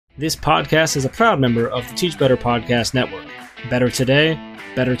This podcast is a proud member of the Teach Better Podcast Network. Better today,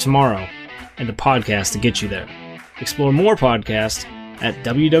 better tomorrow, and the podcast to get you there. Explore more podcasts at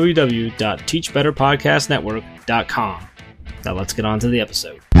www.teachbetterpodcastnetwork.com. Now let's get on to the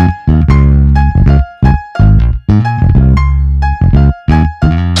episode.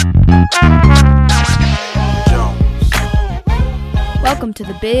 Welcome to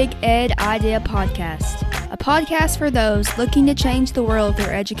the Big Ed Idea Podcast, a podcast for those looking to change the world through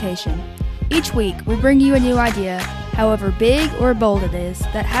education. Each week, we bring you a new idea, however big or bold it is,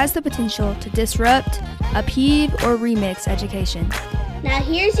 that has the potential to disrupt, upheave, or remix education. Now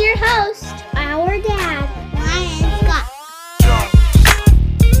here's your host, our dad, Ryan Scott.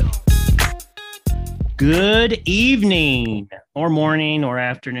 Good evening, or morning, or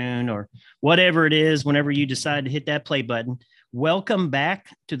afternoon, or whatever it is, whenever you decide to hit that play button. Welcome back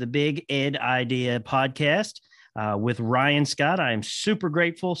to the Big Ed Idea Podcast with Ryan Scott. I am super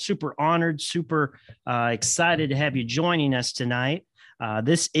grateful, super honored, super excited to have you joining us tonight.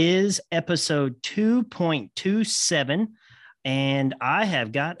 This is episode 2.27, and I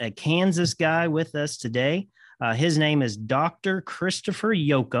have got a Kansas guy with us today. His name is Dr. Christopher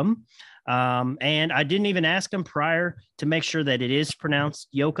Jochum. And I didn't even ask him prior to make sure that it is pronounced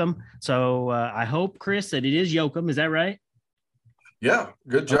Jochum. So I hope, Chris, that it is Jochum. Is that right? Yeah,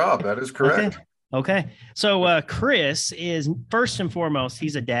 good job. That is correct. Okay. So Chris is, first and foremost,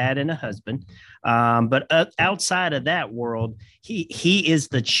 he's a dad and a husband. But outside of that world, he is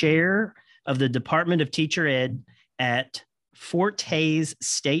the chair of the Department of Teacher Ed at Fort Hays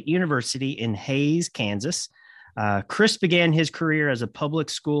State University in Hays, Kansas. Chris began his career as a public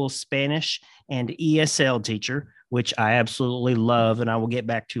school Spanish and ESL teacher, which I absolutely love and I will get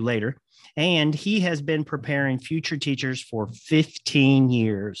back to later. And he has been preparing future teachers for 15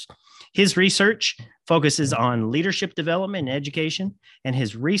 years. His research focuses on leadership development and education, and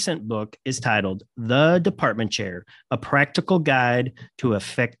his recent book is titled The Department Chair, A Practical Guide to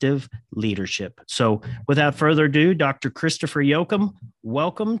Effective Leadership. So without further ado, Dr. Christopher Jochum,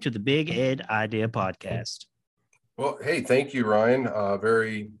 welcome to the Big Ed Idea Podcast. Well, hey, thank you, Ryan.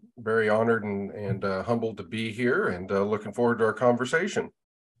 Very, very honored and humbled to be here and looking forward to our conversation.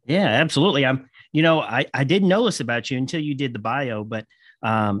 Yeah, absolutely. I didn't know this about you until you did the bio, but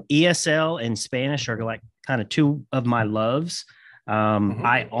ESL and Spanish are like kind of two of my loves.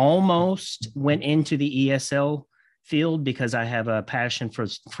 I almost went into the ESL field because I have a passion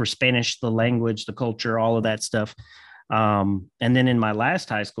for Spanish, the language, the culture, all of that stuff. And then in my last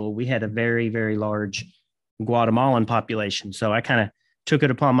high school, we had a very, very large Guatemalan population. So I kind of took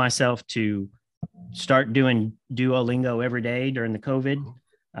it upon myself to start doing Duolingo every day during the COVID.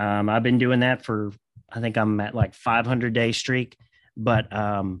 I've been doing that for, I think I'm at like 500-day streak, but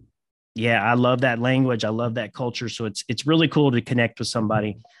yeah, I love that language. I love that culture. So it's really cool to connect with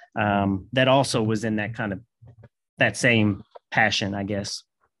somebody that also was in that kind of that same passion, I guess.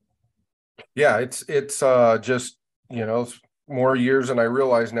 Yeah, it's just, more years than I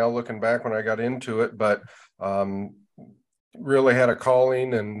realize now looking back when I got into it, but really had a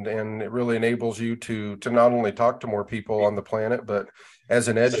calling and it really enables you to not only talk to more people on the planet, but as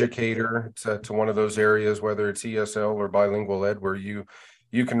an educator to one of those areas, whether it's ESL or bilingual ed, where you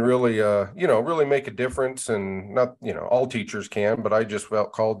can really, really make a difference. And not, all teachers can, but I just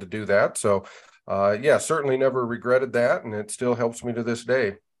felt called to do that. So, yeah, certainly never regretted that. And it still helps me to this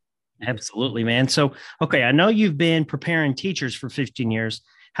day. Absolutely, man. So, okay, I know you've been preparing teachers for 15 years.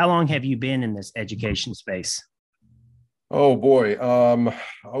 How long have you been in this education space? Oh boy,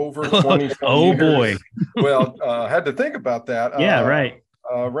 over 20 Oh years. Boy. Well, had to think about that. Yeah, right.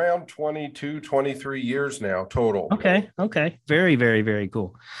 Around 22, 23 years now total. Okay. Very, very, very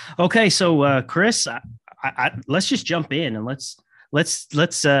cool. Okay, so Chris, I let's just jump in and let's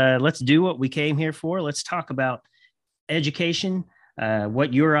do what we came here for. Let's talk about education,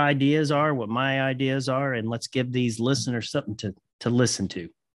 what your ideas are, what my ideas are, and let's give these listeners something to listen to.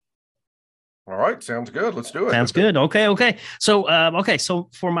 All right. Sounds good. Let's do it. Sounds good. Okay. So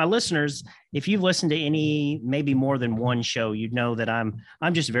for my listeners, if you've listened to any, maybe more than one show, you'd know that I'm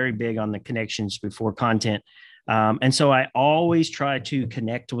just very big on the connections before content. And so I always try to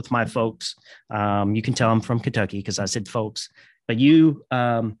connect with my folks. You can tell I'm from Kentucky because I said folks, but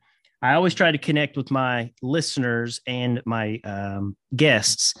I always try to connect with my listeners and my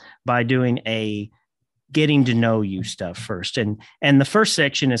guests by doing a getting to know you stuff first. And the first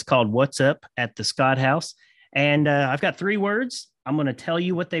section is called What's Up at the Scott House. And I've got 3 words. I'm going to tell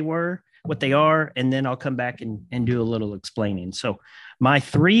you what they are, and then I'll come back and do a little explaining. So my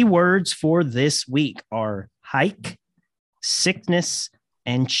 3 words for this week are hike, sickness,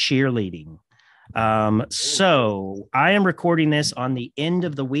 and cheerleading. So I am recording this on the end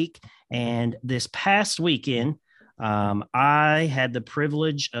of the week. And this past weekend, I had the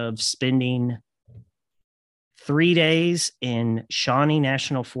privilege of spending 3 days in Shawnee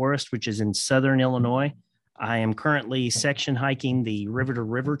National Forest, which is in southern Illinois. I am currently section hiking the River to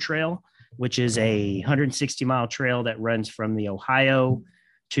River Trail, which is a 160-mile trail that runs from the Ohio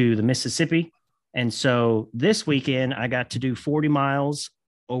to the Mississippi. And so this weekend, I got to do 40 miles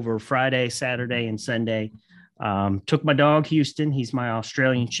over Friday, Saturday, and Sunday. Took my dog, Houston. He's my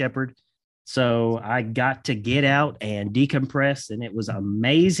Australian Shepherd. So I got to get out and decompress, and it was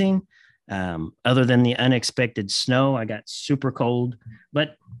amazing. Other than the unexpected snow, I got super cold,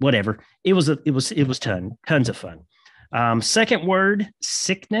 but whatever. It was tons of fun. Second word,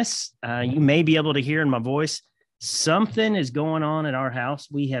 sickness. You may be able to hear in my voice, something is going on at our house.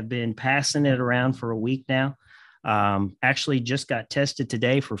 We have been passing it around for a week now. Actually just got tested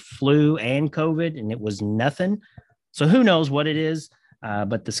today for flu and COVID, and it was nothing. So who knows what it is?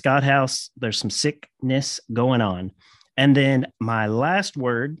 But the Scott house, there's some sickness going on. And then my last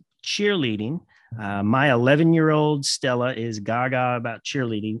word, cheerleading. My 11-year-old Stella is gaga about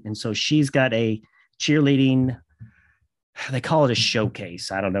cheerleading. And so she's got a cheerleading, they call it a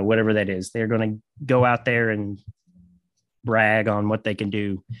showcase. I don't know, whatever that is. They're going to go out there and brag on what they can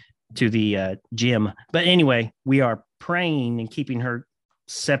do to the gym. But anyway, we are praying and keeping her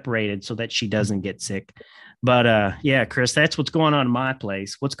separated so that she doesn't get sick. But yeah, Chris, that's what's going on in my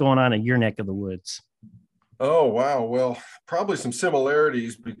place. What's going on in your neck of the woods? Oh, wow. Well, probably some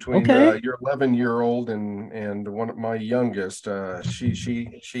similarities between your 11-year-old and one of my youngest.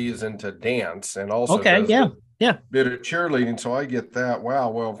 She is into dance and also does a bit of cheerleading. So I get that. Wow.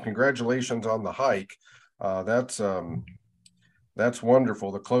 Well, congratulations on the hike. That's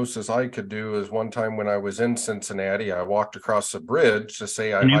wonderful. The closest I could do is one time when I was in Cincinnati, I walked across the bridge to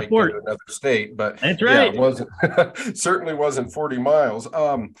say I hiked into another state, but that's right. Yeah, it wasn't certainly wasn't 40 miles.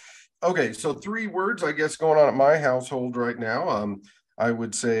 Okay, so 3 words, I guess, going on at my household right now. I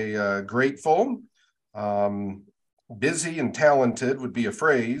would say grateful, busy and talented would be a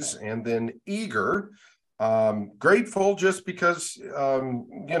phrase, and then eager. Grateful just because,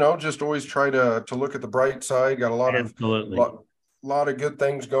 just always try to look at the bright side. Got a lot of good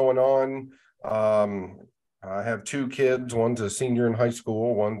things going on. I have 2 kids. One's a senior in high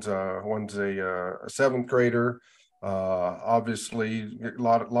school. One's a 7th grader. Obviously a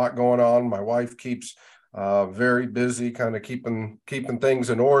lot going on. My wife keeps very busy, kind of keeping things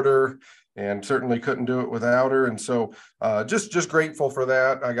in order, and certainly couldn't do it without her. And so just grateful for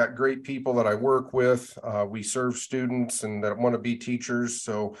that. I got great people that I work with. We serve students and that want to be teachers.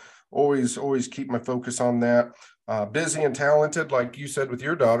 So always keep my focus on that. Busy and talented, like you said with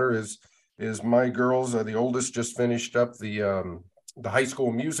your daughter, is my girls. The oldest just finished up the high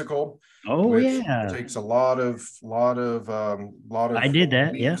school musical. Which takes a lot of I did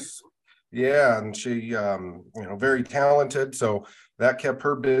that weeks. Yeah, and she very talented, so that kept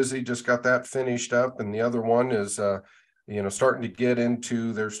her busy. Just got that finished up. And the other one is starting to get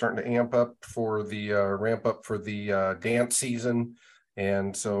into, they're starting to ramp up for the dance season.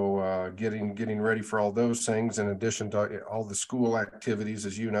 And so getting ready for all those things, in addition to all the school activities,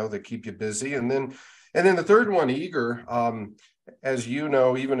 as you know, that keep you busy. And then the third one, eager. As you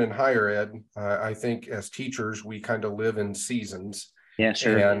know, even in higher ed, I think as teachers, we kind of live in seasons. Yeah,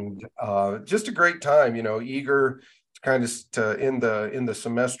 sure. And just a great time, eager to kind of to end the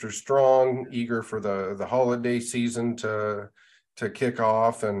semester strong, eager for the holiday season to kick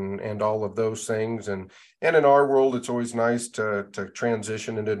off and all of those things. And in our world, it's always nice to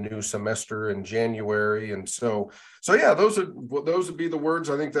transition into a new semester in January. And so yeah, those would be the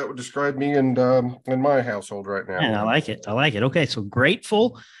words I think that would describe me and in my household right now. And I like it. Okay, so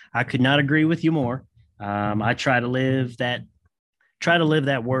grateful. I could not agree with you more. I try to live that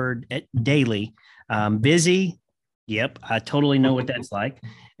word daily. Busy. Yep, I totally know what that's like.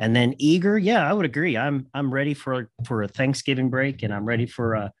 And then eager. Yeah, I would agree. I'm ready for a Thanksgiving break, and I'm ready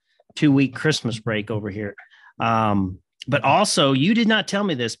for a 2-week Christmas break over here. But also, you did not tell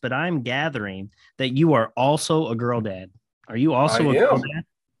me this, but I'm gathering that you are also a girl dad. Are you also a girl dad?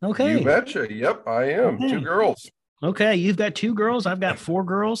 Okay. You betcha. Yep, I am. Okay. 2 girls. Okay. You've got 2 girls. I've got 4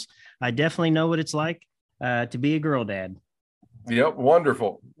 girls. I definitely know what it's like to be a girl dad. Yep.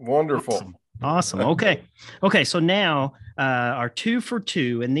 Wonderful. Awesome. Okay. So now our 2 for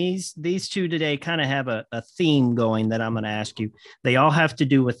 2, and these 2 today kind of have a theme going that I'm going to ask you. They all have to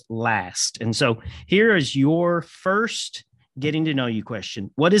do with last. And so here is your first getting to know you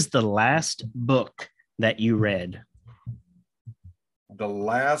question. What is the last book that you read? The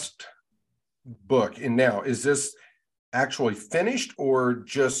last book. And now, is this actually finished or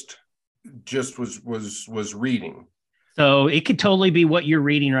just just was reading. So it could totally be what you're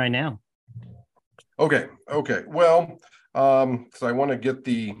reading right now. Okay. Well, because I want to get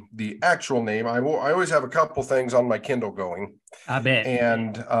the actual name. I always have a couple things on my Kindle going. I bet.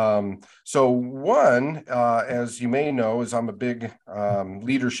 And so one, as you may know, is I'm a big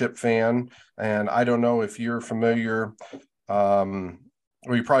leadership fan, and I don't know if you're familiar.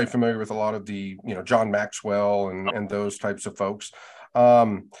 Well, you're probably familiar with a lot of the, John Maxwell and those types of folks.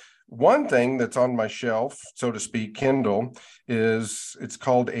 One thing that's on my shelf, so to speak, Kindle, is it's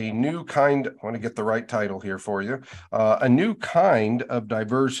called A New Kind. I want to get the right title here for you. A New Kind of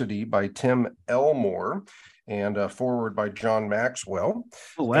Diversity by Tim Elmore, and forward by John Maxwell.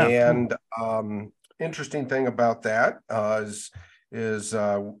 Oh, wow. And interesting thing about that is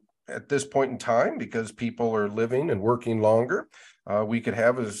at this point in time, because people are living and working longer, we could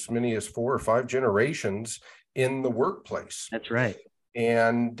have as many as 4 or 5 generations in the workplace. That's right.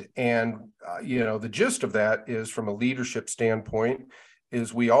 And the gist of that is, from a leadership standpoint,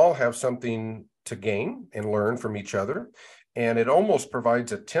 is we all have something to gain and learn from each other. And it almost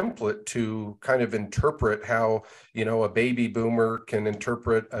provides a template to kind of interpret how, a baby boomer can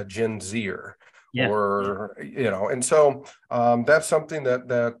interpret a Gen Zer. Yeah. Or, and so that's something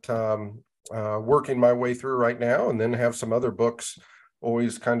that working my way through right now, and then have some other books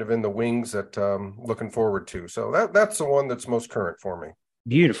always kind of in the wings that looking forward to. So that's the one that's most current for me.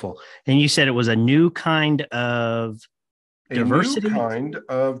 Beautiful. And you said it was a new kind of diversity? A new kind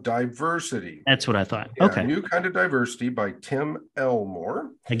of diversity. That's what I thought. Yeah, okay. New Kind of Diversity by Tim Elmore.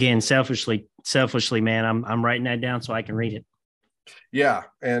 Again, selfishly, man, I'm writing that down so I can read it. Yeah.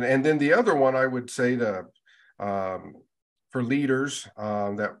 And then the other one I would say for leaders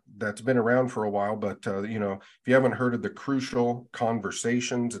that's been around for a while, but if you haven't heard of The Crucial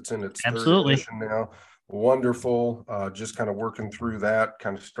Conversations, it's in its Absolutely. 3rd edition now. Wonderful. Just kind of working through that.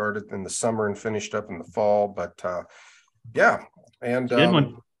 Kind of started in the summer and finished up in the fall, but yeah. And good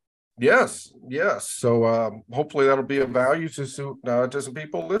one. Yes. So hopefully that'll be of value to some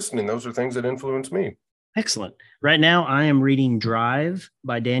people listening. Those are things that influence me. Excellent. Right now I am reading Drive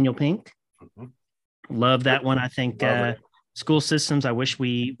by Daniel Pink. Mm-hmm. Love that one. I think school systems, I wish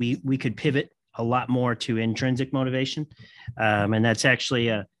we could pivot a lot more to intrinsic motivation. And that's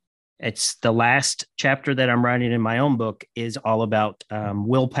actually it's the last chapter that I'm writing in my own book is all about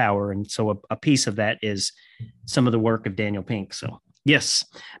willpower. And so a piece of that is some of the work of Daniel Pink. So yes,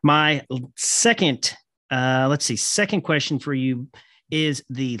 my second question for you is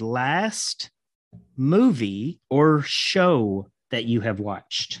the last movie or show that you have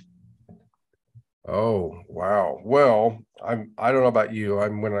watched. Oh, wow. Well, I don't know about you.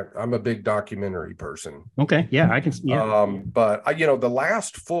 I'm a big documentary person. Okay. Yeah, I can. Yeah. But the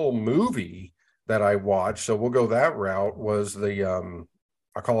last full movie that I watched, so we'll go that route, was the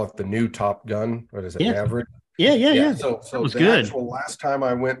I call it the new Top Gun. What is it? Yeah. Maverick? Yeah. So that was the good. Actual last time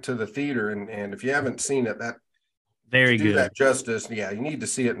I went to the theater, and if you haven't seen it, that very to good. Do that justice. Yeah, you need to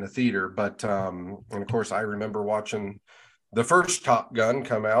see it in the theater. But and of course, I remember watching the first Top Gun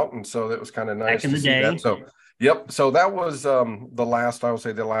come out, and so that was kind of nice to see that. So, yep. So that was the last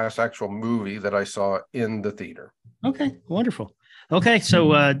actual movie that I saw in the theater. Okay, wonderful. Okay,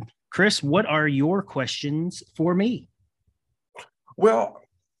 so Chris, what are your questions for me? Well,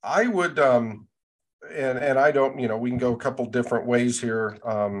 I would, and I don't, we can go a couple different ways here.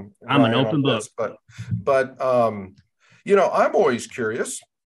 I'm an open book, but I'm always curious.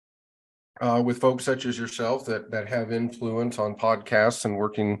 With folks such as yourself that have influence on podcasts and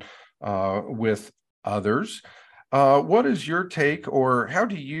working with others. What is your take, or how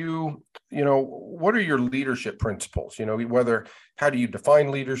do you, what are your leadership principles? How do you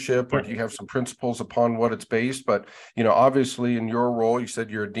define leadership, or do you have some principles upon what it's based? But, obviously in your role, you said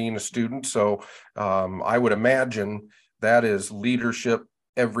you're a dean of students. So I would imagine that is leadership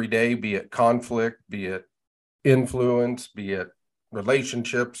every day, be it conflict, be it influence, be it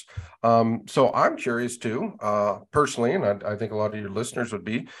relationships. So I'm curious too, personally, and I think a lot of your listeners would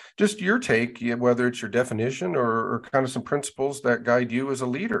be, just your take, whether it's your definition or kind of some principles that guide you as a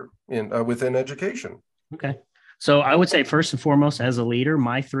leader within education. Okay. So I would say first and foremost, as a leader,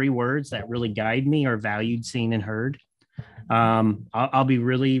 my 3 words that really guide me are valued, seen, and heard. I'll be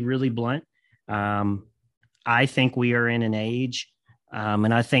really, really blunt. I think we are in an age,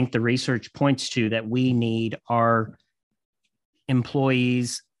 and I think the research points to that we need our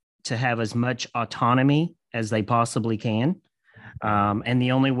employees to have as much autonomy as they possibly can. And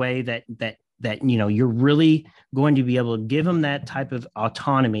the only way that you're really going to be able to give them that type of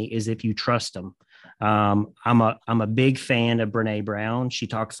autonomy is if you trust them. I'm a big fan of Brené Brown. She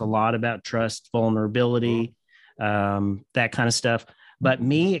talks a lot about trust, vulnerability, that kind of stuff. But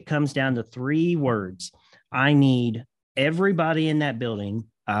me, it comes down to 3 words. I need everybody in that building,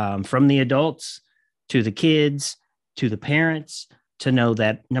 from the adults to the kids to the parents, to know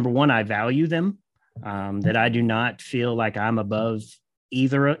that, number one, I value them, that I do not feel like I'm above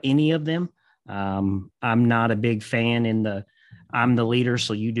any of them. I'm not a big fan in the I'm the leader,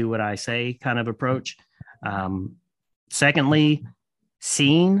 so you do what I say kind of approach. Secondly,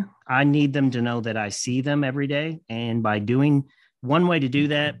 seeing, I need them to know that I see them every day. And by doing one way to do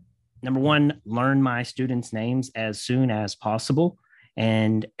that, number one, learn my students' names as soon as possible.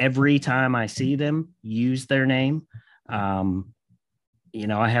 And every time I see them, use their name. I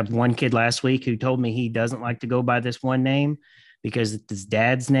have one kid last week who told me he doesn't like to go by this one name because it's his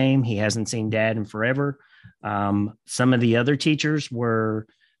dad's name. He hasn't seen dad in forever. Some of the other teachers were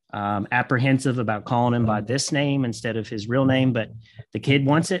apprehensive about calling him by this name instead of his real name, but the kid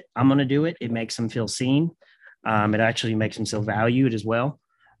wants it. I'm going to do it. It makes him feel seen. It actually makes him feel valued as well.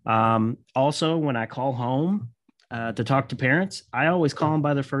 Also, when I call home to talk to parents, I always call them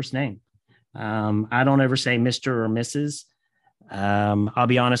by their first name. I don't ever say Mr. or Mrs. I'll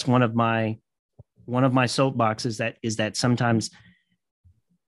be honest. One of my soapboxes is that sometimes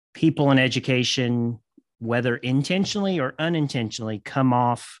people in education, whether intentionally or unintentionally, come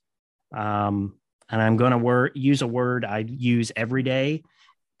off, and I'm going to use a word I use every day,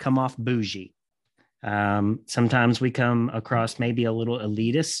 come off bougie. Sometimes we come across maybe a little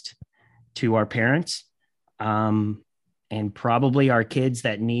elitist to our parents, and probably our kids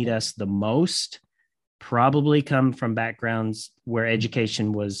that need us the most probably come from backgrounds where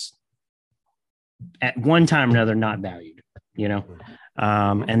education was at one time or another not valued,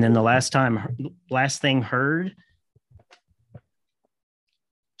 and then the last thing heard,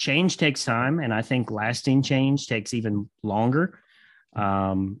 change takes time. And I think lasting change takes even longer.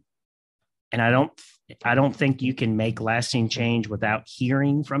 And I don't think you can make lasting change without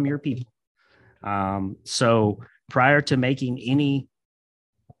hearing from your people. So prior to making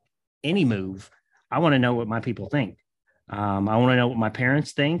any move, I want to know what my people think. I want to know what my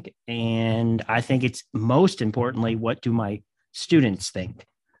parents think. And I think it's most importantly, what do my students think?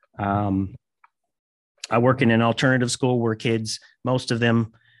 I work in an alternative school where kids, most of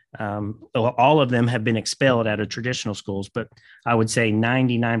them, all of them have been expelled out of traditional schools, but I would say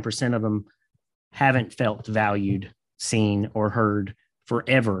 99% of them haven't felt valued, seen, or heard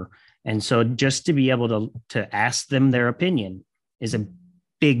forever. And so just to be able to ask them their opinion is a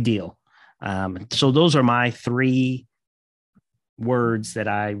big deal. So those are my 3 words that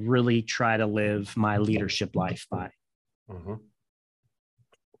I really try to live my leadership life by. Mm-hmm.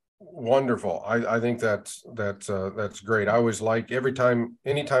 Wonderful. I think that's great. I always like anytime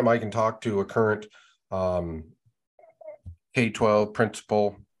I can talk to a current K-12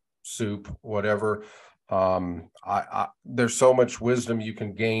 principal, soup, whatever. There's so much wisdom you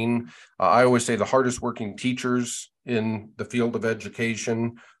can gain. I always say the hardest working teachers in the field of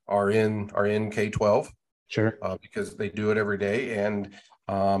education are in K-12. Sure. Because they do it every day. And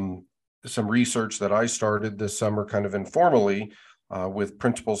some research that I started this summer kind of informally with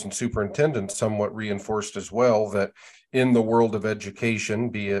principals and superintendents somewhat reinforced as well that in the world of education,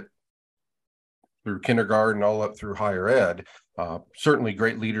 be it through kindergarten all up through higher ed, certainly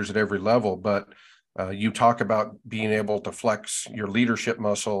great leaders at every level, but you talk about being able to flex your leadership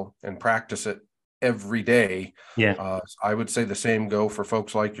muscle and practice it every day. Yeah. I would say the same go for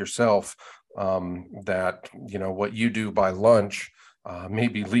folks like yourself, that, what you do by lunch,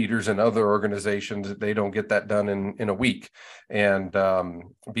 maybe leaders in other organizations, they don't get that done in a week, and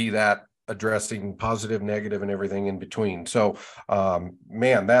be that addressing positive, negative, and everything in between. So,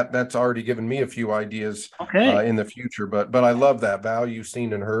 man, that's already given me a few ideas in the future, but I love that value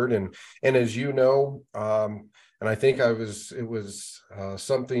seen and heard. And as you know, and I think it was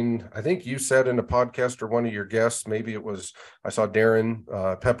something I think you said in a podcast or one of your guests, maybe it was, I saw Darren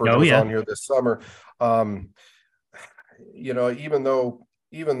Pepper was on here this summer. Even though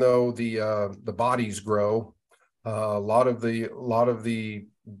the bodies grow, a lot of the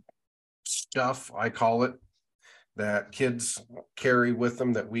stuff, I call it, that kids carry with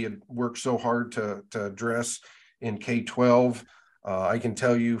them that we had worked so hard to address in K-12. I can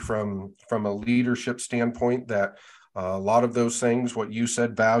tell you from a leadership standpoint that a lot of those things, what you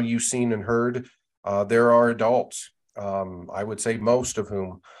said, value seen and heard, there are adults, I would say most of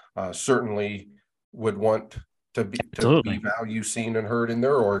whom certainly would want to be value seen and heard in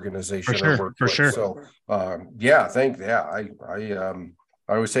their organization or workplace. For sure. So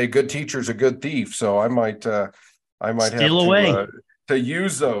I always say a good teacher's a good thief. So I might have to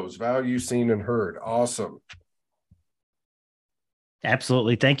use those value seen and heard. Awesome.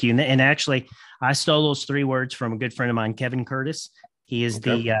 Absolutely. Thank you. And actually, I stole those 3 words from a good friend of mine, Kevin Curtis. He is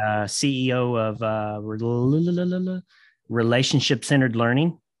Okay. the CEO of Relationship Centered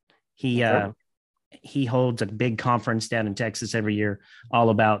Learning. Okay. He holds a big conference down in Texas every year, all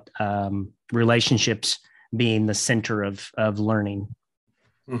about relationships being the center of learning.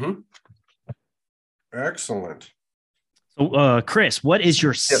 Mm-hmm. Excellent. So, Chris, what is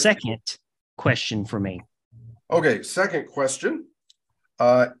your Yes. second question for me? Okay, second question.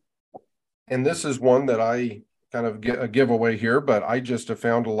 And this is one that I kind of get a giveaway here, but I just have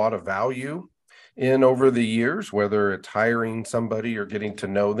found a lot of value in over the years, whether it's hiring somebody or getting to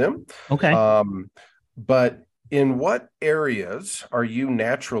know them. Okay. But in what areas are you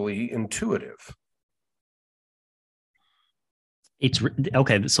naturally intuitive? It's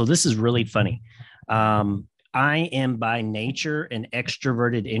okay. So this is really funny. I am by nature an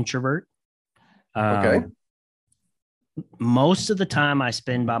extroverted introvert. Okay. Most of the time I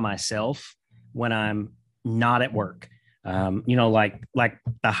spend by myself when I'm not at work. Like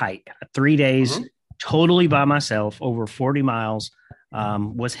the hike, 3 days Mhm. totally by myself, over 40 miles,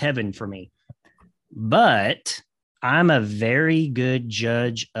 was heaven for me. But I'm a very good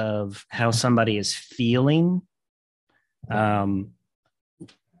judge of how somebody is feeling. I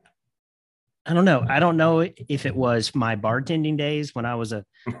don't know. I don't know if it was my bartending days when I was a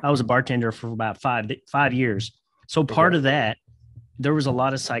bartender for about 5 years. So part Okay. of that, there was a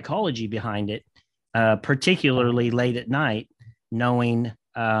lot of psychology behind it, particularly late at night, knowing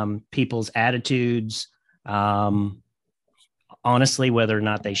people's attitudes, honestly, whether or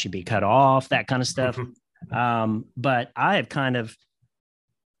not they should be cut off, that kind of stuff. But I have kind of,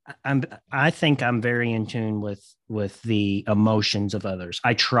 I think I'm very in tune with the emotions of others.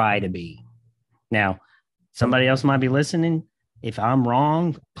 I try to be. Now, somebody else might be listening. If I'm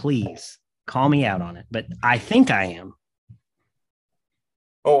wrong, please call me out on it. But I think I am.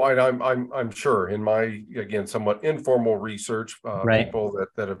 Oh, I'm sure in my, again, somewhat informal research, Right. people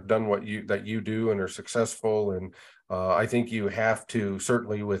that have done what you do and are successful, and I think you have to,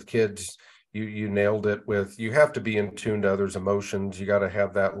 certainly with kids, you nailed it with, you have to be in tune to others' emotions. You got to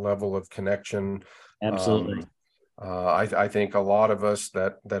have that level of connection. Absolutely. I think a lot of us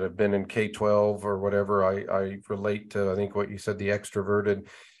that have been in K-12 or whatever, I relate to, I think what you said, the extroverted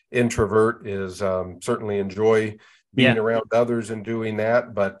introvert is certainly enjoy being Yeah. around others and doing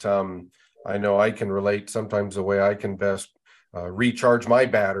that. But I know I can relate sometimes. The way I can best recharge my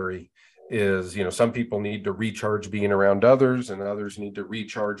battery is, some people need to recharge being around others and others need to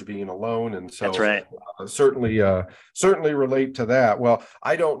recharge being alone. And That's so right. certainly relate to that. Well,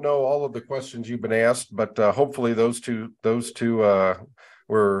 I don't know all of the questions you've been asked, but hopefully those two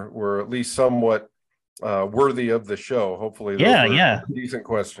were at least somewhat worthy of the show. Hopefully those Yeah. were Yeah. decent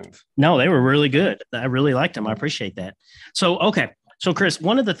questions. No, they were really good. I really liked them. I appreciate that. So, okay. So, Chris,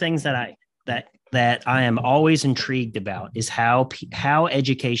 one of the things that I am always intrigued about is how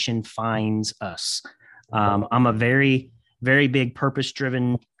education finds us. I'm a very, very big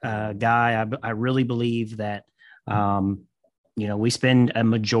purpose-driven guy. I really believe that we spend a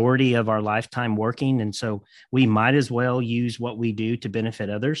majority of our lifetime working, and so we might as well use what we do to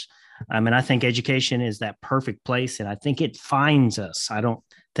benefit others. And I think education is that perfect place, and I think it finds us. I don't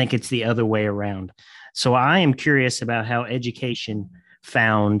think it's the other way around. So I am curious about how education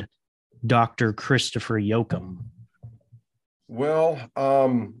found Dr. Christopher Jochum. Well,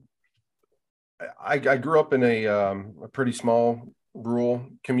 I grew up in a pretty small rural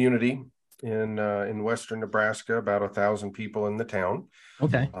community in western Nebraska, about 1,000 people in the town.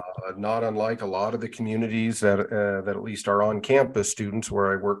 Okay. Not unlike a lot of the communities that at least are on campus students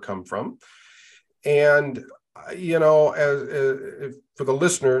where I work come from. And as for the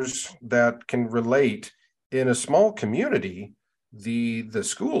listeners that can relate, in a small community, the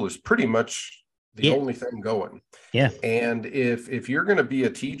school is pretty much the only thing going. Yeah. And if you're going to be a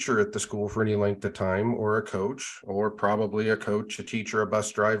teacher at the school for any length of time, or a coach, or probably a coach, a teacher, a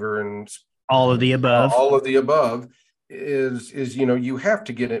bus driver, and all of the above, is you have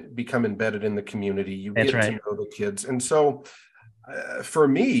to become embedded in the community. You That's get right. to know the kids. And so for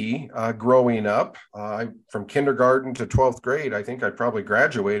me, growing up, from kindergarten to 12th grade, I think I probably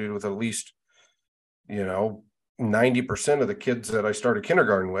graduated with at least 90% of the kids that I started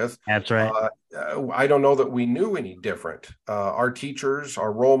kindergarten with. That's right. I don't know that we knew any different. Our teachers,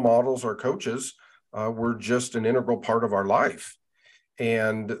 our role models, our coaches were just an integral part of our life.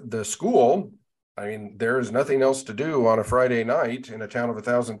 And the school, I mean, there is nothing else to do on a Friday night in a town of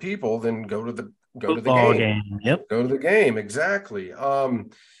 1,000 people than go to the game. Yep. Go to the game. Exactly.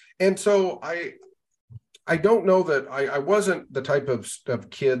 And so I don't know that I wasn't the type of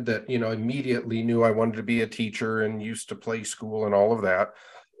kid that, immediately knew I wanted to be a teacher and used to play school and all of that.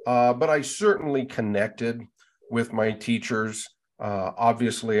 But I certainly connected with my teachers.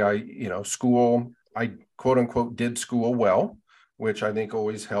 Obviously, I quote unquote did school well, which I think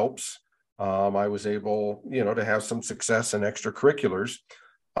always helps. I was able, to have some success in extracurriculars.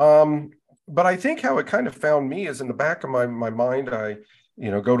 But I think how it kind of found me is in the back of my mind. I,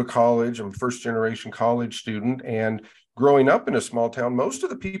 go to college. I'm a first generation college student, and growing up in a small town, most of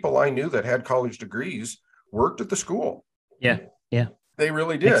the people I knew that had college degrees worked at the school. Yeah. Yeah. They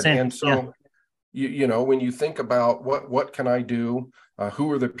really Makes did. sense. And so, Yeah. when you think about what can I do,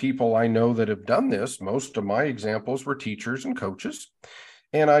 who are the people I know that have done this? Most of my examples were teachers and coaches.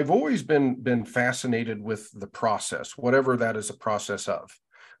 And I've always been fascinated with the process, whatever that is a process of,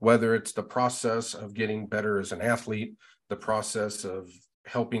 whether it's the process of getting better as an athlete, the process of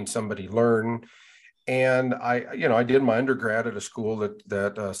helping somebody learn. And I did my undergrad at a school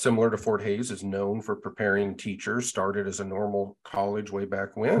that similar to Fort Hays is known for preparing teachers, started as a normal college way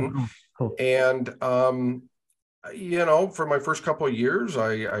back when. Oh, cool. And, for my first couple of years,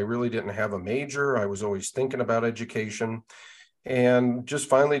 I really didn't have a major. I was always thinking about education, and just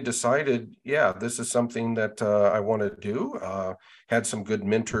finally decided, yeah, this is something that I want to do. Had some good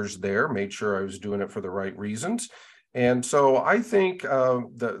mentors there, made sure I was doing it for the right reasons. And so I think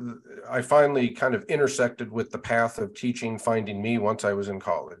I finally kind of intersected with the path of teaching, finding me once I was in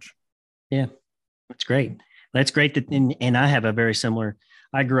college. Yeah, that's great. That's great. And I have a very similar,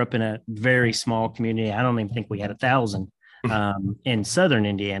 I grew up in a very small community. I don't even think we had 1,000 in Southern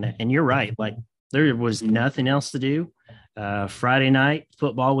Indiana. And you're right. Like there was nothing else to do. Friday night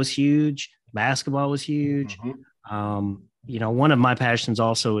football was huge. Basketball was huge. One of my passions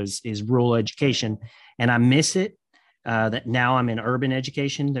also is rural education, and I miss it. That now I'm in urban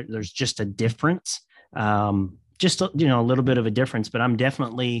education. There's just a difference, just a little bit of a difference. But I'm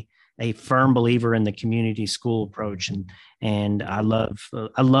definitely a firm believer in the community school approach, and I love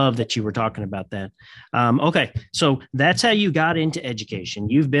that you were talking about that. Okay, so that's how you got into education.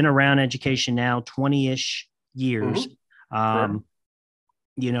 You've been around education now 20-ish years. Sure.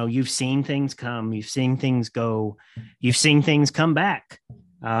 You've seen things come, you've seen things go, you've seen things come back.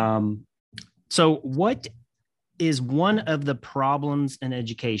 So what is one of the problems in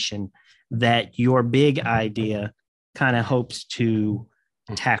education that your big idea kind of hopes to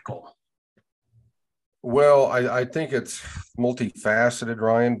tackle? Well, I think it's multifaceted,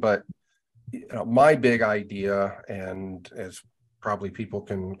 Ryan, but my big idea, and as probably people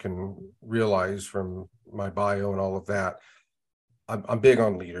can realize from my bio and all of that, I'm big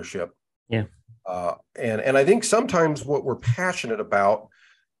on leadership. Yeah. And I think sometimes what we're passionate about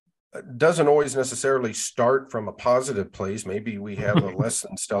doesn't always necessarily start from a positive place. Maybe we have a less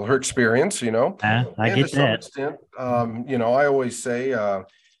than stellar experience, I get to some that. extent, I always say,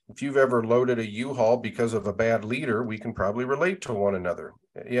 if you've ever loaded a U-Haul because of a bad leader, we can probably relate to one another.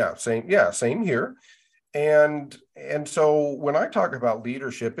 Yeah, same here. And so when I talk about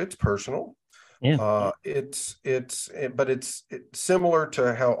leadership, it's personal. Yeah. It's similar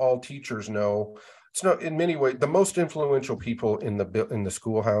to how all teachers know. It's not, in many ways, the most influential people in the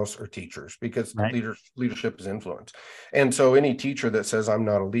schoolhouse are teachers, because Right. leadership is influence. And so any teacher that says I'm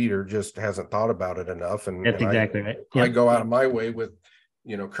not a leader just hasn't thought about it enough. That's exactly right. I go out of my way with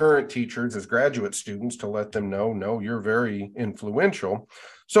current teachers as graduate students to let them know, no, you're very influential.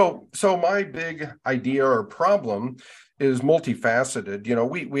 So my big idea or problem is multifaceted.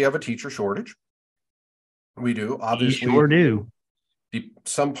 We have a teacher shortage. We do, obviously. You sure do.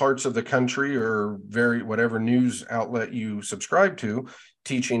 Some parts of the country, or whatever news outlet you subscribe to,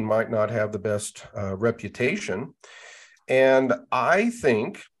 teaching might not have the best reputation. And I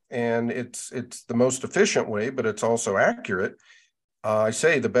think, and it's the most efficient way, but it's also accurate. I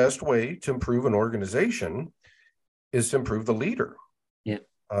say the best way to improve an organization is to improve the leader. Yeah.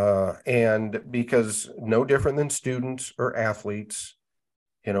 And because no different than students or athletes,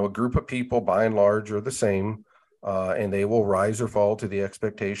 a group of people by and large are the same. And they will rise or fall to the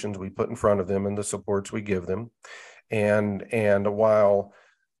expectations we put in front of them and the supports we give them. And while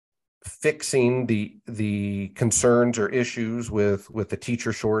fixing the concerns or issues with the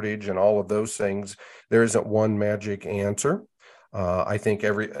teacher shortage and all of those things, there isn't one magic answer. I think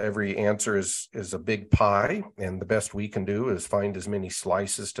every answer is a big pie, and the best we can do is find as many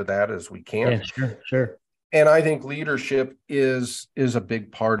slices to that as we can. Yeah, sure. And I think leadership is a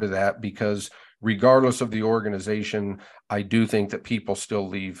big part of that, because regardless of the organization, I do think that people still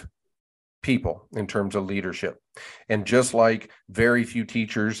leave people in terms of leadership. And just like very few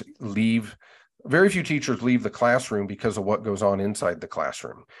teachers leave the classroom because of what goes on inside the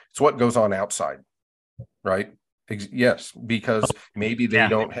classroom. It's what goes on outside, right? Yes, because maybe they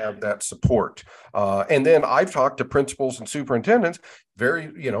don't have that support. And then I've talked to principals and superintendents,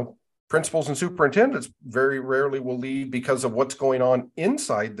 very, principals and superintendents very rarely will leave because of what's going on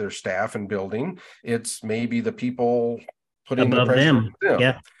inside their staff and building. It's maybe the people putting Above the pressure them. on them.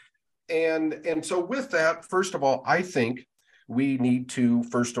 Yeah. And so with that, first of all, I think we need to,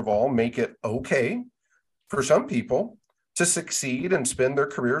 first of all, make it okay for some people to succeed and spend their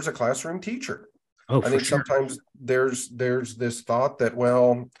career as a classroom teacher. Oh, I think sure. sometimes there's this thought that,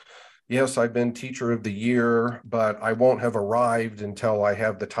 well, yes, I've been teacher of the year, but I won't have arrived until I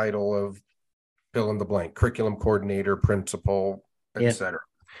have the title of fill in the blank, curriculum coordinator, principal, etc.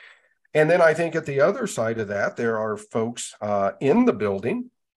 And then I think at the other side of that, there are folks in the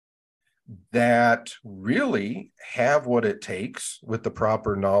building that really have what it takes with the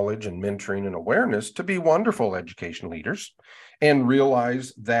proper knowledge and mentoring and awareness to be wonderful education leaders, and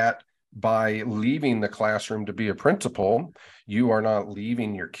realize that by leaving the classroom to be a principal, you are not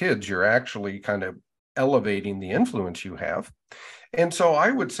leaving your kids, you're actually kind of elevating the influence you have. And so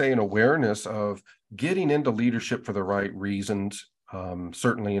I would say an awareness of getting into leadership for the right reasons,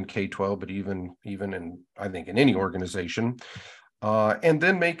 certainly in K-12, but even in, I think, in any organization. And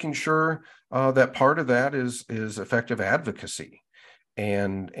then making sure that part of that is effective advocacy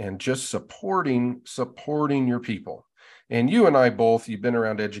and just supporting your people. And you and I both, you've been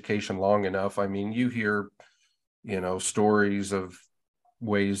around education long enough. I mean, you hear, stories of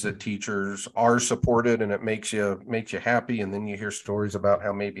ways that teachers are supported and it makes you happy. And then you hear stories about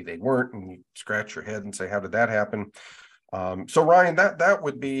how maybe they weren't, and you scratch your head and say, how did that happen? So Ryan, that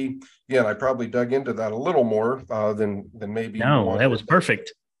would be, I probably dug into that a little more than maybe. No, that was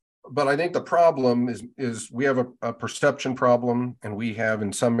perfect. But I think the problem is we have a perception problem, and we have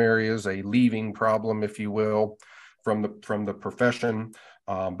in some areas a leaving problem, if you will, from the profession.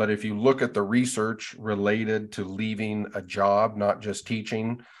 But if you look at the research related to leaving a job, not just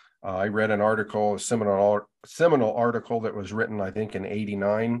teaching, I read an article, a seminal article that was written, I think, in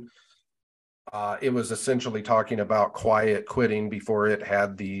 '89. It was essentially talking about quiet quitting before it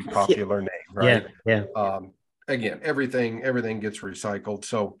had the popular name, right? Yeah. Again, everything gets recycled.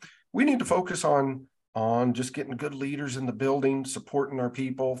 So we need to focus on just getting good leaders in the building, supporting our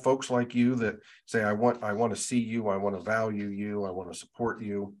people, folks like you that say, I want to see you, I want to value you, I want to support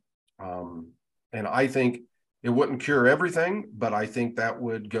you. And I think it wouldn't cure everything, but I think that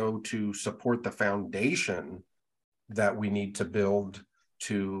would go to support the foundation that we need to build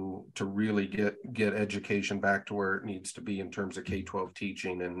to really get education back to where it needs to be in terms of K-12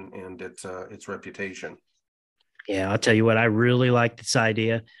 teaching and its reputation. Yeah, I'll tell you what, I really like this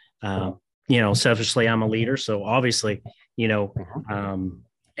idea. Selfishly, I'm a leader, so obviously, and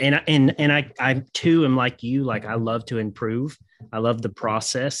I too am like you. Like, I love to improve. I love the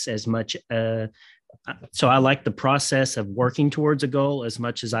process as much. So I like the process of working towards a goal as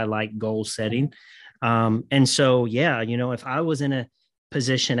much as I like goal setting. And so, if I was in a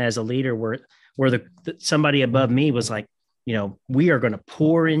position as a leader where somebody above me was like, we are going to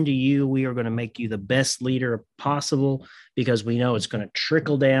pour into you. We are going to make you the best leader possible because we know it's going to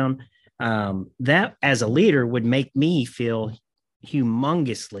trickle down. That as a leader would make me feel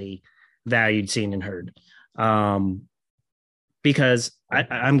humongously valued, seen, and heard. Because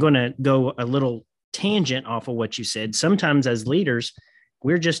I'm going to go a little tangent off of what you said. Sometimes as leaders,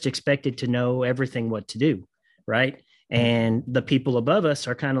 we're just expected to know everything what to do, right? And the people above us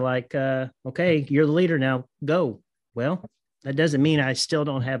are kind of like, okay, you're the leader now, go. Well, that doesn't mean I still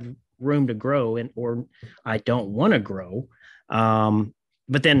don't have room to grow or I don't want to grow.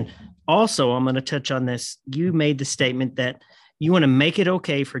 But then also I'm going to touch on this. You made the statement that you want to make it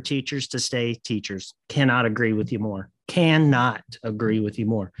okay for teachers to stay teachers. Cannot agree with you more. Cannot agree with you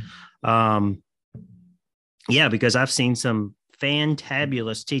more. Because I've seen some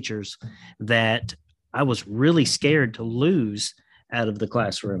fantabulous teachers that I was really scared to lose out of the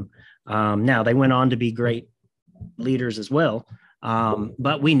classroom. Now they went on to be great leaders as well.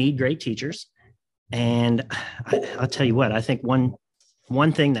 But we need great teachers. And I'll tell you what, I think one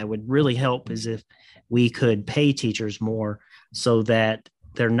thing that would really help is if we could pay teachers more so that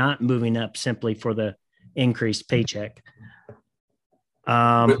they're not moving up simply for the increased paycheck.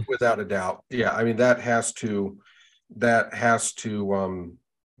 Without a doubt. Yeah. I mean, that has to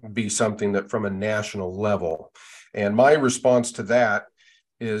be something that from a national level. And my response to that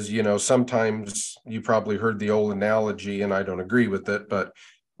is, sometimes you probably heard the old analogy, and I don't agree with it, but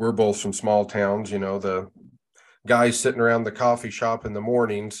we're both from small towns, the guys sitting around the coffee shop in the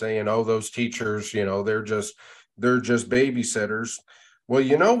morning saying, oh, those teachers, they're just babysitters.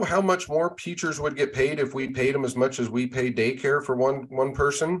 Well, how much more teachers would get paid if we paid them as much as we pay daycare for one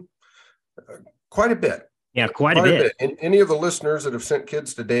person? Quite a bit. Yeah, quite a bit. And any of the listeners that have sent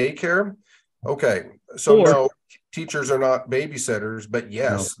kids to daycare, Okay. So Or no, teachers are not babysitters, but no,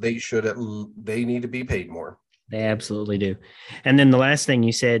 yes, they need to be paid more. they absolutely do. And then the last thing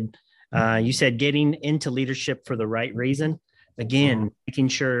you said getting into leadership for the right reason. Again, making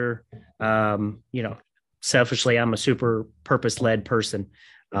sure, selfishly, I'm a super purpose-led person.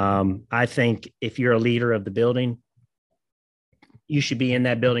 I think if you're a leader of the building, you should be in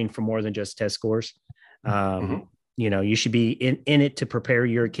that building for more than just test scores. Mhm. You should be in it to prepare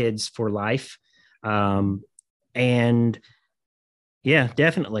your kids for life. And yeah,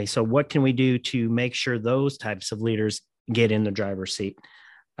 definitely. So what can we do to make sure those types of leaders get in the driver's seat?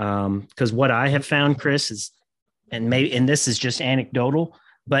 Because what I have found, Chris, is, and this is just anecdotal,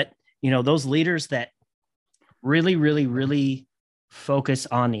 but those leaders that really, really, really focus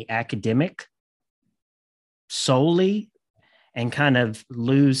on the academic solely and kind of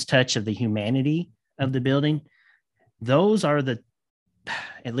lose touch of the humanity of the building, those are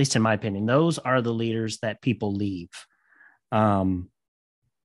at least in my opinion, those are the leaders that people leave. And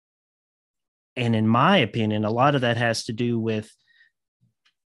in my opinion, a lot of that has to do with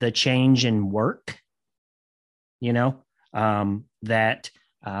the change in work, that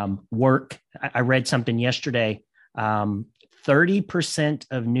work. I read something yesterday. 30%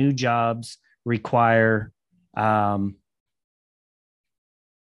 of new jobs require, let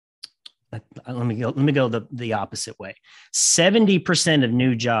me go the opposite way. 70% of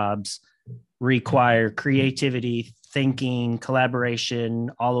new jobs require creativity, thinking, collaboration,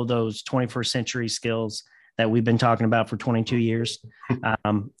 all of those 21st century skills that we've been talking about for 22 years.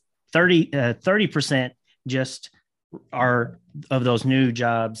 30% just are of those new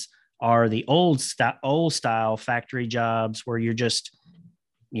jobs are the old style factory jobs where you're just,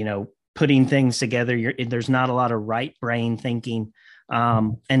 putting things together. There's not a lot of right brain thinking.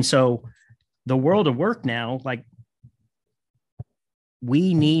 And so the world of work now, like,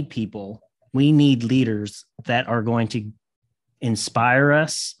 we need leaders that are going to inspire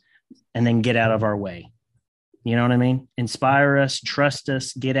us and then get out of our way. You know what I mean? Inspire us, trust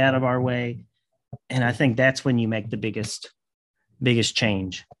us, get out of our way. And I think that's when you make the biggest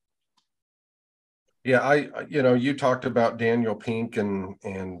change. Yeah, you talked about Daniel Pink,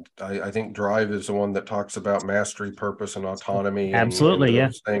 and I think Drive is the one that talks about mastery, purpose, and autonomy, Absolutely, and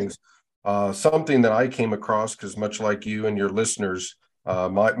those things. Something that I came across, because much like you and your listeners,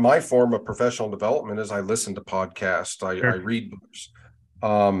 my form of professional development is I listen to podcasts, I read books,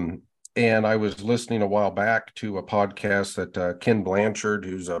 and I was listening a while back to a podcast that Ken Blanchard,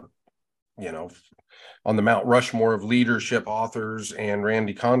 who's on the Mount Rushmore of leadership authors, and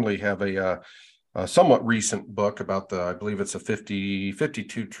Randy Conley have a somewhat recent book about I believe it's a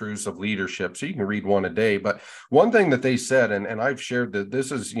 52 truths of leadership. So you can read one a day. But one thing that they said, and I've shared that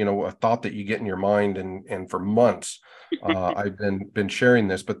this is, a thought that you get in your mind. And for months, I've been sharing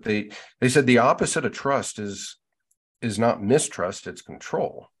this, but they said the opposite of trust is not mistrust, it's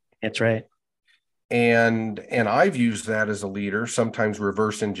control. That's right. And I've used that as a leader, sometimes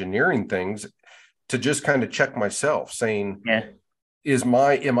reverse engineering things to just kind of check myself, saying,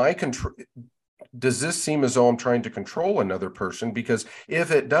 does this seem as though I'm trying to control another person? Because if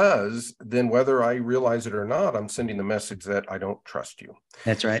it does, then whether I realize it or not, I'm sending the message that I don't trust you.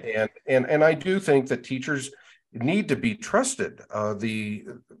 That's right. And I do think that teachers need to be trusted. The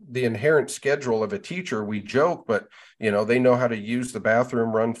inherent schedule of a teacher, we joke, but they know how to use the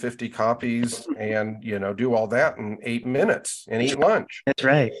bathroom, run 50 copies, and do all that in 8 minutes and eat lunch. That's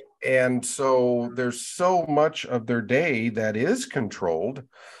right. And so there's so much of their day that is controlled,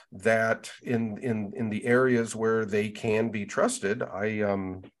 that in the areas where they can be trusted, I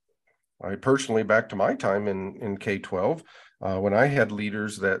personally, back to my time in K-12, when I had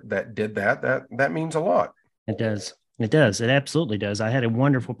leaders that did that means a lot. It does. It absolutely does. I had a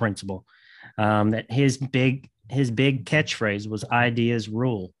wonderful principal that his big catchphrase was ideas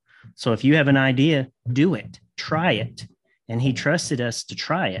rule. So if you have an idea, do it, try it. And he trusted us to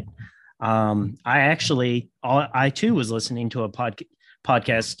try it. I too was listening to a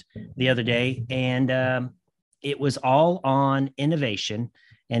podcast the other day, and it was all on innovation.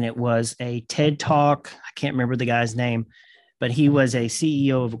 And it was a TED Talk. I can't remember the guy's name, but he was a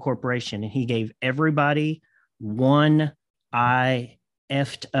CEO of a corporation, and he gave everybody one I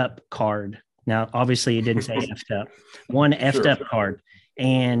effed up card. Now, obviously, it didn't say effed up, one effed up card.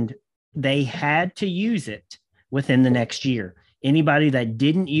 And they had to use it within the next year. Anybody that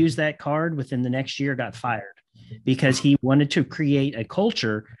didn't use that card within the next year got fired, because he wanted to create a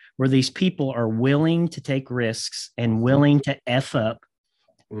culture where these people are willing to take risks and willing to F up.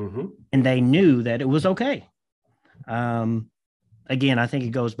 Mm-hmm. And they knew that it was okay. Again, I think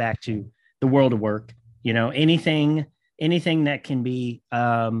it goes back to the world of work. Anything that can be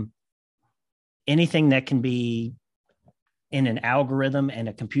anything that can be in an algorithm and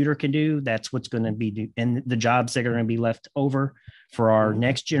a computer can do, that's what's going to be, and the jobs that are going to be left over for our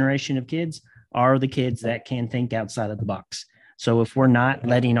next generation of kids are the kids that can think outside of the box. So if we're not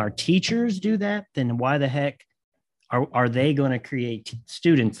letting our teachers do that, then why the heck are they going to create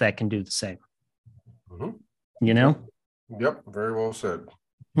students that can do the same? You know? Yep. Very well said.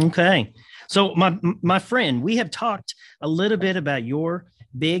 Okay. So my friend, we have talked a little bit about your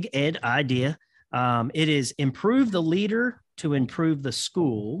big ed idea. It is improve the leader to improve the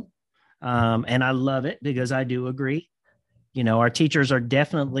school. And I love it because I do agree. You know, our teachers are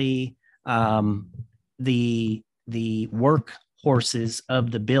definitely the workhorses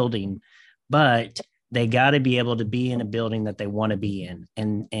of the building, but they got to be able to be in a building that they want to be in.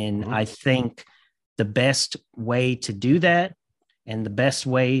 And I think the best way to do that, and the best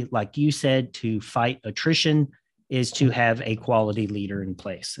way, like you said, to fight attrition is to have a quality leader in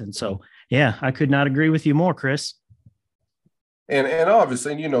place. And so, yeah, I could not agree with you more, Chris. And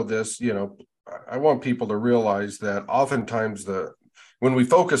obviously, you know this, you know, I want people to realize that oftentimes when we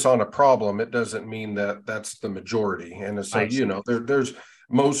focus on a problem, it doesn't mean that that's the majority. And so, you know, there's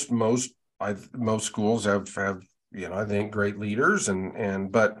most schools have, you know, I think great leaders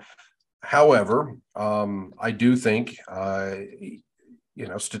but however, I do think, you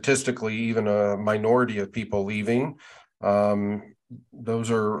know, statistically, even a minority of people leaving,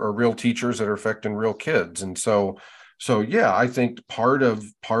 those are real teachers that are affecting real kids. And so yeah, I think part of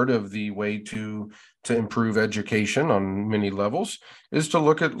the way to improve education on many levels is to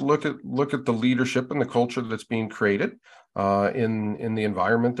look at the leadership and the culture that's being created in the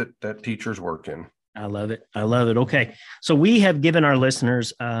environment that teachers work in. I love it. I love it. Okay. So we have given our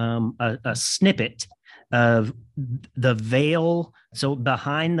listeners a snippet of the veil. So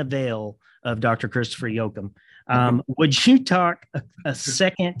behind the veil of Dr. Christopher Jochum. Would you talk a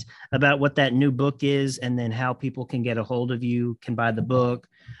second about what that new book is, and then how people can get a hold of you, can buy the book?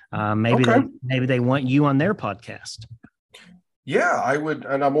 Maybe they want you on their podcast. Yeah, I would.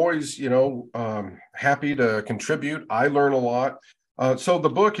 And I'm always, you know, happy to contribute. I learn a lot. So the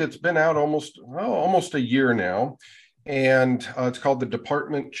book, it's been out almost a year now, and it's called The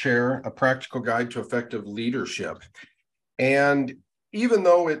Department Chair, A Practical Guide to Effective Leadership. And even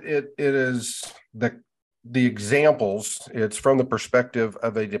though it is the examples, it's from the perspective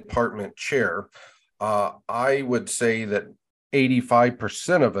of a department chair, I would say that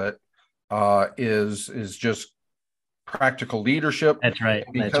 85% of it is just practical leadership. That's right.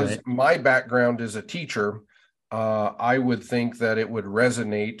 Because my background is a teacher, I would think that it would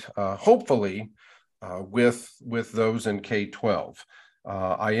resonate, hopefully, with those in K-12.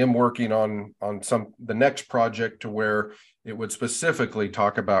 I am working on the next project to where it would specifically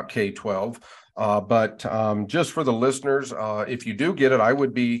talk about K-12. But just for the listeners, if you do get it, I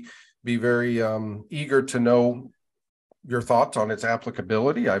would be very eager to know your thoughts on its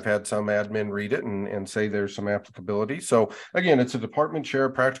applicability. I've had some admin read it and say there's some applicability. So again, it's a department chair,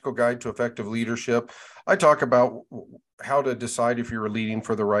 practical guide to effective leadership. I talk about how to decide if you're leading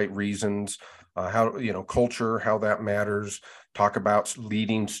for the right reasons, how, you know, culture, how that matters, talk about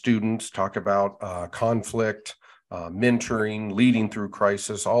leading students, talk about conflict, mentoring, leading through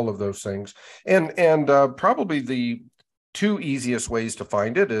crisis, all of those things. And probably the two easiest ways to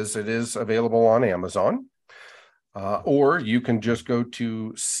find it is available on Amazon. Or you can just go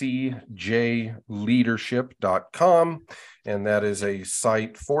to cjleadership.com, and that is a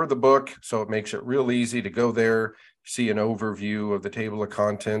site for the book. So it makes it real easy to go there, see an overview of the table of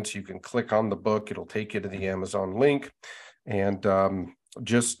contents. You can click on the book. It'll take you to the Amazon link, and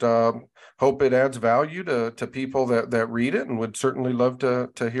just hope it adds value to people that read it, and would certainly love to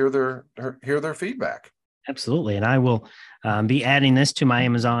hear their feedback. Absolutely. And I will be adding this to my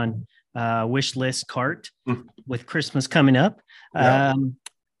Amazon wish list cart with Christmas coming up. Yeah.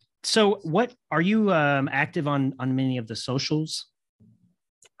 So what are you active on many of the socials?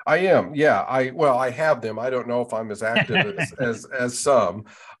 I am. Yeah. I have them. I don't know if I'm as active as some,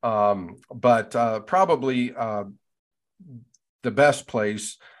 but probably the best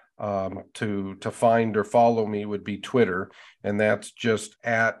place to find or follow me would be Twitter, and that's just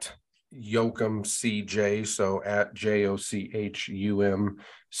at Jochum CJ, so at JOCHUM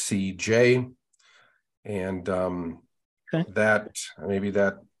CJ, and that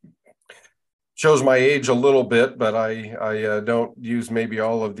shows my age a little bit, but I don't use maybe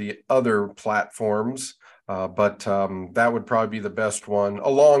all of the other platforms, but that would probably be the best one,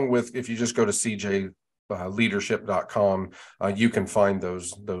 along with, if you just go to cjleadership.com, you can find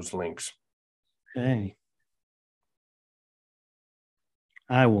those links. Okay.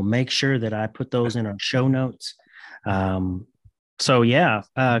 I will make sure that I put those in our show notes. So yeah,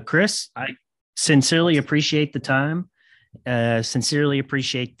 Chris, sincerely appreciate the time. Sincerely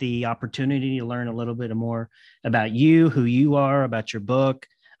appreciate the opportunity to learn a little bit more about you, who you are, about your book.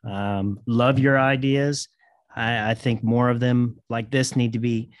 Love your ideas. I think more of them like this need to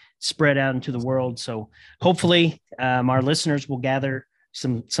be spread out into the world. So hopefully our listeners will gather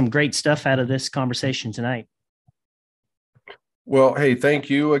some great stuff out of this conversation tonight. Well, hey, thank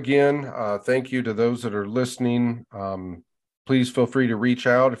you again. Thank you to those that are listening. Please feel free to reach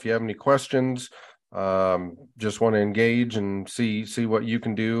out if you have any questions. Just want to engage and see what you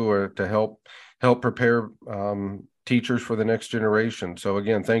can do or to help prepare teachers for the next generation. So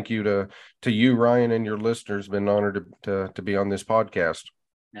again, thank you to you, Ryan, and your listeners. Been honored to be on this podcast.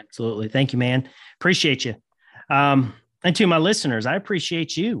 Absolutely. Thank you, man. Appreciate you. And to my listeners, I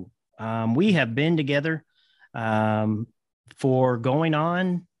appreciate you. We have been together for going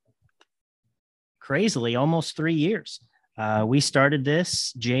on crazily almost 3 years. We started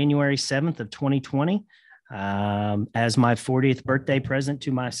this January 7th of 2020 as my 40th birthday present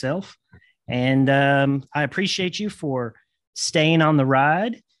to myself. And I appreciate you for staying on the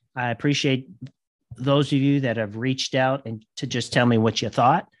ride. I appreciate those of you that have reached out and to just tell me what you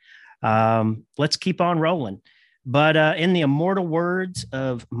thought. Let's keep on rolling. But in the immortal words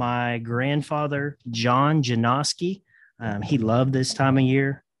of my grandfather, John Janoski, he loved this time of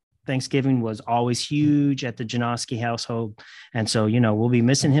year. Thanksgiving was always huge at the Janoski household. And so, we'll be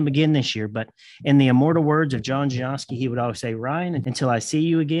missing him again this year. But in the immortal words of John Janoski, he would always say, Ryan, until I see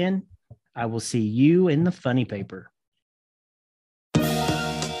you again, I will see you in the funny paper.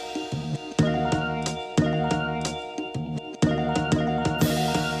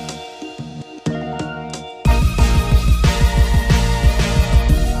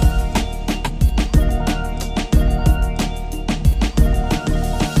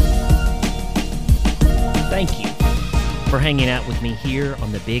 Thank you for hanging out with me here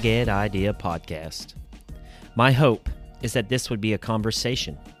on the Big Ed Idea Podcast. My hope is that this would be a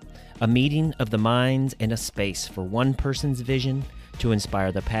conversation, a meeting of the minds and a space for one person's vision to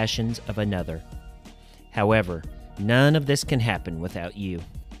inspire the passions of another. However, none of this can happen without you.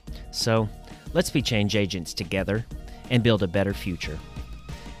 So, let's be change agents together and build a better future.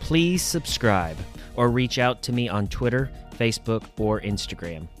 Please subscribe or reach out to me on Twitter, Facebook, or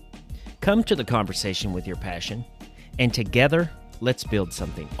Instagram. Come to the conversation with your passion, and together, let's build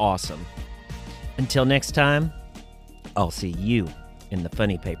something awesome. Until next time, I'll see you in the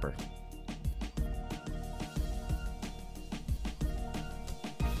funny paper.